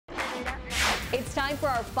It's time for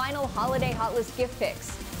our final holiday Hotlist gift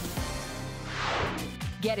picks.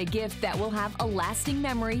 Get a gift that will have a lasting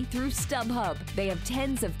memory through Stub Hub. They have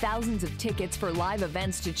tens of thousands of tickets for live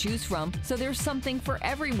events to choose from, so there's something for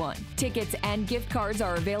everyone. Tickets and gift cards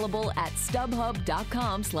are available at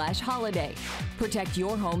stubhub.com/holiday. Protect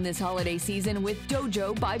your home this holiday season with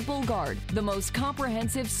Dojo by Bullguard, the most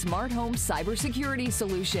comprehensive smart home cybersecurity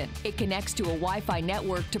solution. It connects to a Wi-Fi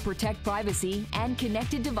network to protect privacy and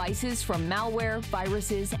connected devices from malware,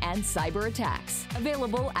 viruses, and cyber attacks.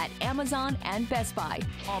 Available at Amazon and Best Buy.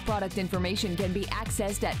 All product information can be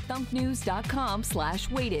accessed at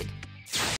thumpnews.com/weighted.